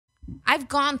I've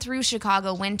gone through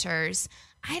Chicago winters.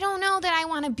 I don't know that I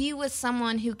want to be with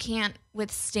someone who can't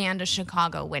withstand a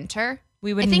Chicago winter.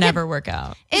 We would never work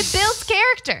out. It builds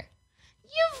character.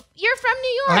 You're from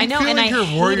New York. I know, and I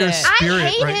hate warrior it. spirit I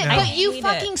hate right it, now. but you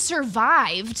fucking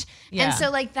survived. Yeah. And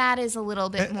so, like, that is a little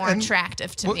bit more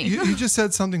attractive to me. You just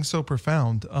said something so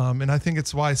profound, and I think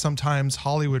it's why sometimes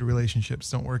Hollywood relationships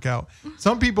don't work out.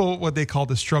 Some people, what they call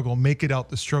the struggle, make it out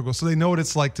the struggle, so they know what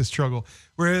it's like to struggle.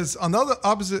 Whereas on the other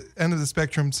opposite end of the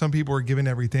spectrum, some people were given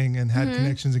everything and had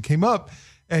connections and came up,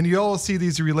 and you all see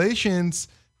these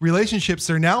relationships,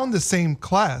 they're now in the same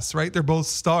class, right? They're both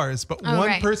stars, but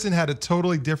one person had a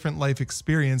totally different life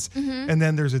experience, and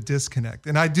then there's a disconnect.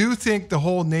 And I do think the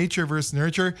whole nature versus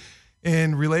nurture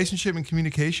in relationship and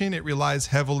communication, it relies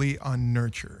heavily on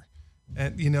nurture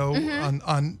and,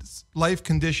 on life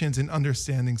conditions and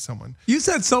understanding someone. You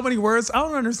said so many words. I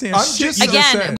don't understand. I'm just Again,